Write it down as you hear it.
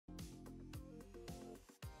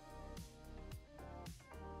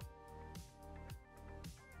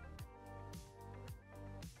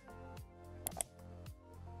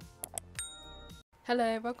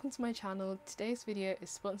Hello, welcome to my channel. Today's video is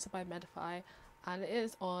sponsored by Medify and it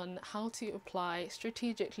is on how to apply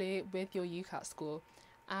strategically with your Ucat score.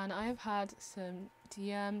 And I have had some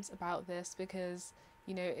DMs about this because,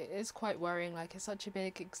 you know, it is quite worrying. Like, it's such a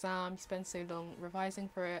big exam, you spend so long revising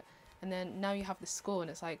for it, and then now you have the score and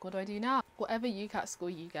it's like, what do I do now? Whatever Ucat score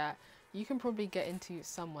you get, you can probably get into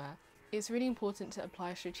somewhere. It's really important to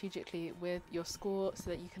apply strategically with your score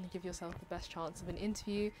so that you can give yourself the best chance of an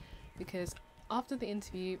interview, because after the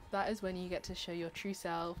interview, that is when you get to show your true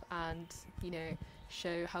self and, you know,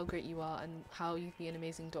 show how great you are and how you'd be an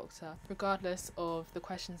amazing doctor, regardless of the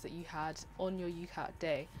questions that you had on your Ucat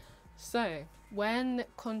day. So, when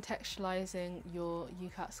contextualizing your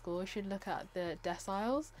Ucat score, you should look at the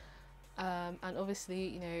deciles. And obviously,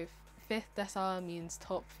 you know, 5th decile means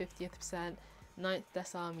top 50th percent, 9th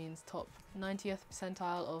decile means top 90th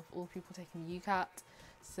percentile of all people taking Ucat.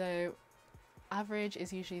 So average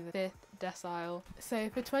is usually the 5th decile. So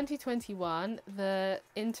for 2021, the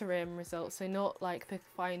interim results, so not like the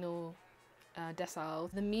final decile,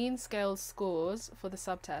 the mean scaled scores for the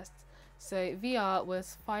subtests. So VR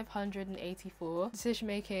was 584, decision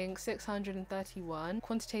making 631,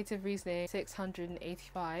 quantitative reasoning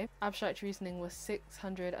 685, abstract reasoning was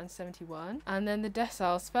 671, and then the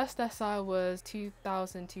deciles, first decile was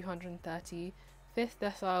 2230, 5th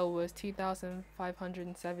decile was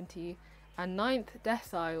 2570, and 9th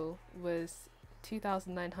decile was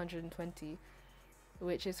 2920,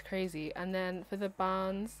 which is crazy. And then for the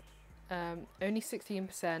bands, only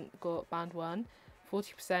 16% got band 1,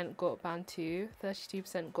 40% got band 2,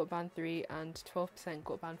 32% got band 3, and 12%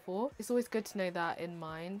 got band 4. It's always good to know that in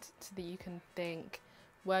mind so that you can think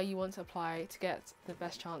where you want to apply to get the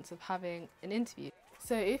best chance of having an interview.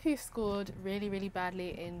 So if you scored really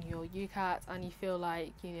badly in your Ucat and you feel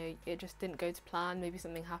like, you know, it just didn't go to plan, maybe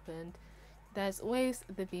something happened, there's always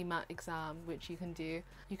the BMAT exam which you can do.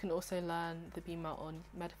 You can also learn the BMAT on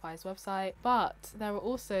Medify's website, but there are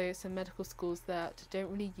also some medical schools that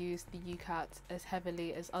don't really use the Ucat as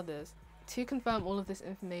heavily as others. To confirm all of this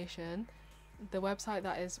information, the website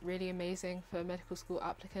that is really amazing for medical school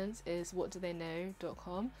applicants is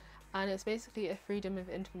whatdotheyknow.com, and it's basically a freedom of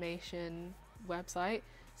information website.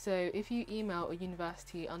 So if you email a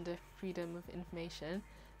university under freedom of information,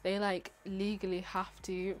 they like legally have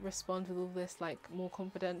to respond with all this like more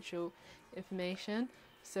confidential information.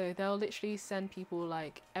 So they'll literally send people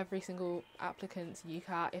like every single applicant's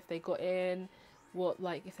Ucat, if they got in, what,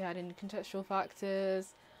 like if they had any contextual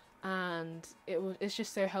factors, and it's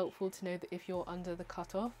just so helpful to know that if you're under the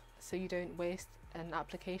cutoff so you don't waste an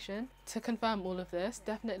application. To confirm all of this,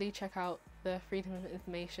 definitely check out the freedom of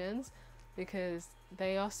informations, because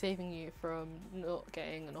they are saving you from not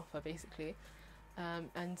getting an offer basically.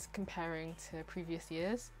 And comparing to previous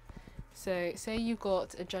years. So say you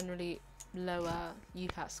got a generally lower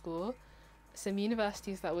Ucat score, some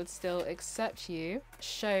universities that would still accept you,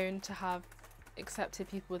 shown to have accepted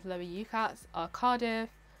people with lower Ucats, are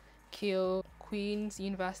Cardiff, Keele, Queen's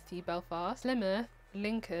University Belfast, Plymouth,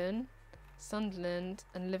 Lincoln, Sunderland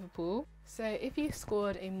and Liverpool. So if you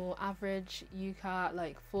scored a more average Ucat,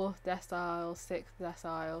 like 4th decile, 6th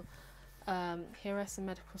decile, here are some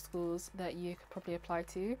medical schools that you could probably apply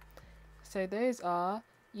to. So those are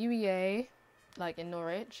UEA, like in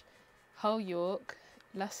Norwich, Hull York,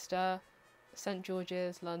 Leicester, St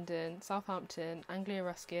George's, London, Southampton, Anglia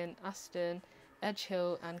Ruskin, Aston, Edge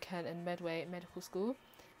Hill and Kent and Medway Medical School.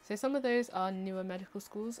 So some of those are newer medical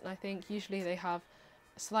schools, and I think usually they have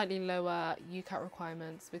slightly lower Ucat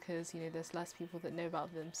requirements because, you know, there's less people that know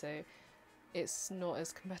about them, so it's not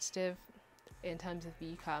as competitive in terms of the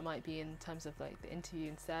Ucat. It might be in terms of like the interview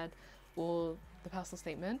instead, or the personal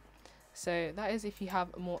statement. So that is if you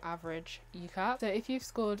have a more average Ucat. So if you've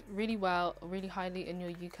scored really well or really highly in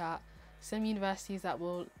your Ucat, some universities that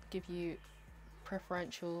will give you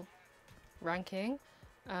preferential ranking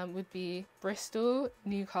would be Bristol,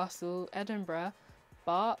 Newcastle, Edinburgh,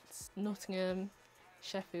 Barts, Nottingham,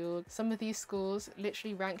 Sheffield. Some of these schools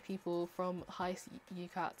literally rank people from highest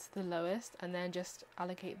Ucat to the lowest and then just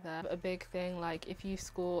allocate them. A big thing, like if you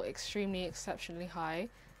score exceptionally high,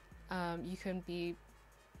 you can be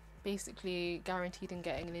basically guaranteed in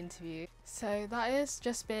getting an interview. So that has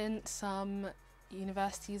just been some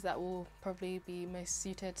universities that will probably be most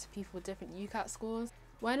suited to people with different Ucat scores.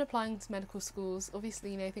 When applying to medical schools,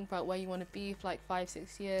 obviously, you know, think about where you want to be for like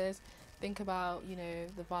 5-6 years. Think about, you know,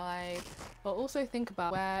 the vibe, but also think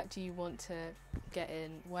about where do you want to get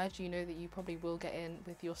in, where do you know that you probably will get in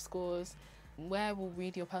with your scores, where will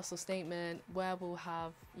read your personal statement, where will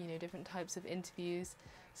have, you know, different types of interviews.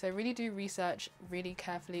 So really do research really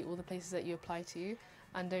carefully all the places that you apply to,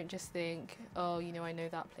 and don't just think, oh, you know, I know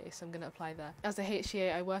that place, so I'm going to apply there. As a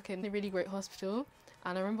HCA, I work in a really great hospital,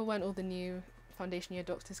 and I remember when all the new foundation year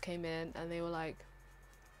doctors came in and they were like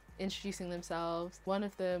introducing themselves. One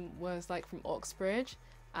of them was like from Oxbridge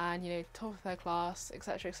and, you know, top of their class,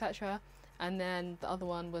 etc, etc, and then the other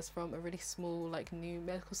one was from a really small like new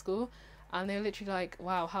medical school, and they were literally like,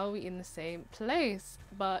 wow, how are we in the same place?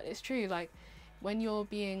 But it's true, like when you're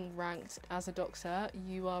being ranked as a doctor,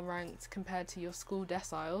 you are ranked compared to your school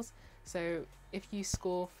deciles. So if you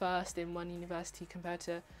score first in one university compared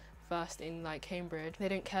to first in like Cambridge, they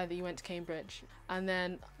don't care that you went to Cambridge. And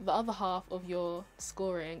then the other half of your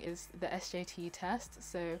scoring is the SJT test.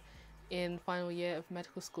 So in final year of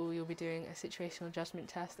medical school, you'll be doing a situational judgment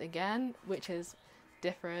test again, which is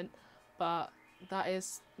different, but that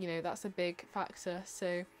is, you know, that's a big factor.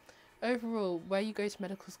 So overall, where you go to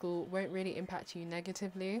medical school won't really impact you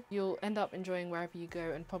negatively. You'll end up enjoying wherever you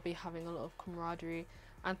go and probably having a lot of camaraderie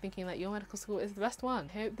and thinking that your medical school is the best one.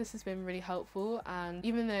 I hope this has been really helpful, and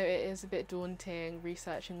even though it is a bit daunting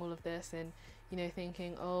researching all of this and, you know,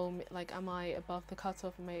 thinking, oh, like, am I above the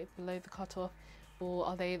cutoff, am I below the cutoff, or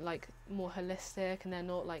are they like more holistic and they're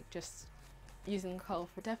not like just using the cutoff,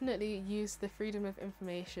 definitely use the freedom of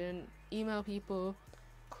information, email people,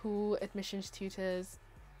 call admissions tutors,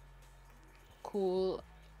 call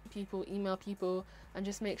people, email people, and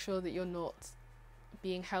just make sure that you're not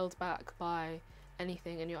being held back by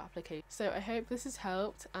anything in your application. So I hope this has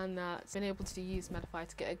helped and that you've been able to use Medify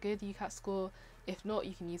to get a good Ucat score. If not,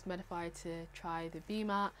 you can use Medify to try the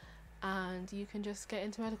BMAT and you can just get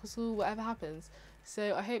into medical school whatever happens.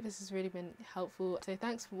 So I hope this has really been helpful. So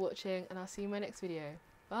thanks for watching and I'll see you in my next video.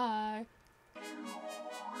 Bye!